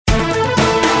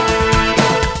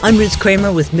I'm Ruth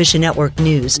Kramer with Mission Network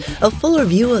News. A fuller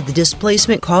view of the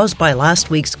displacement caused by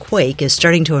last week's quake is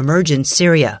starting to emerge in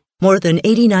Syria. More than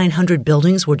 8,900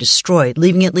 buildings were destroyed,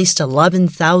 leaving at least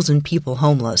 11,000 people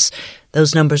homeless.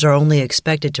 Those numbers are only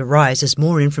expected to rise as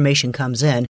more information comes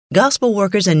in. Gospel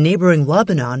workers in neighboring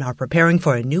Lebanon are preparing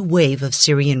for a new wave of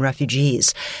Syrian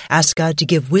refugees. Ask God to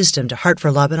give wisdom to Heart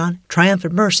for Lebanon,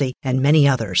 Triumphant Mercy, and many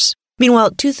others.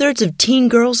 Meanwhile, 2/3 of teen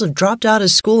girls have dropped out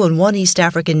of school in one East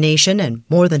African nation, and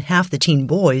more than half the teen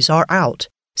boys are out.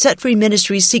 Set Free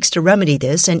Ministries seeks to remedy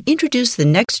this and introduce the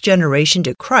next generation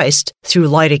to Christ through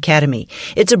Light Academy.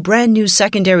 It's a brand new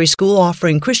secondary school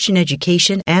offering Christian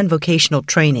education and vocational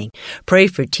training. Pray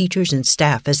for teachers and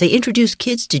staff as they introduce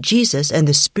kids to Jesus and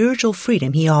the spiritual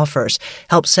freedom he offers.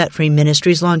 Help Set Free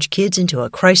Ministries launch kids into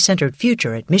a Christ-centered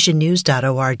future at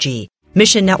missionnews.org.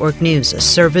 Mission Network News, a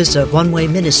service of One Way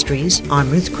Ministries.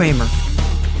 I'm Ruth Kramer.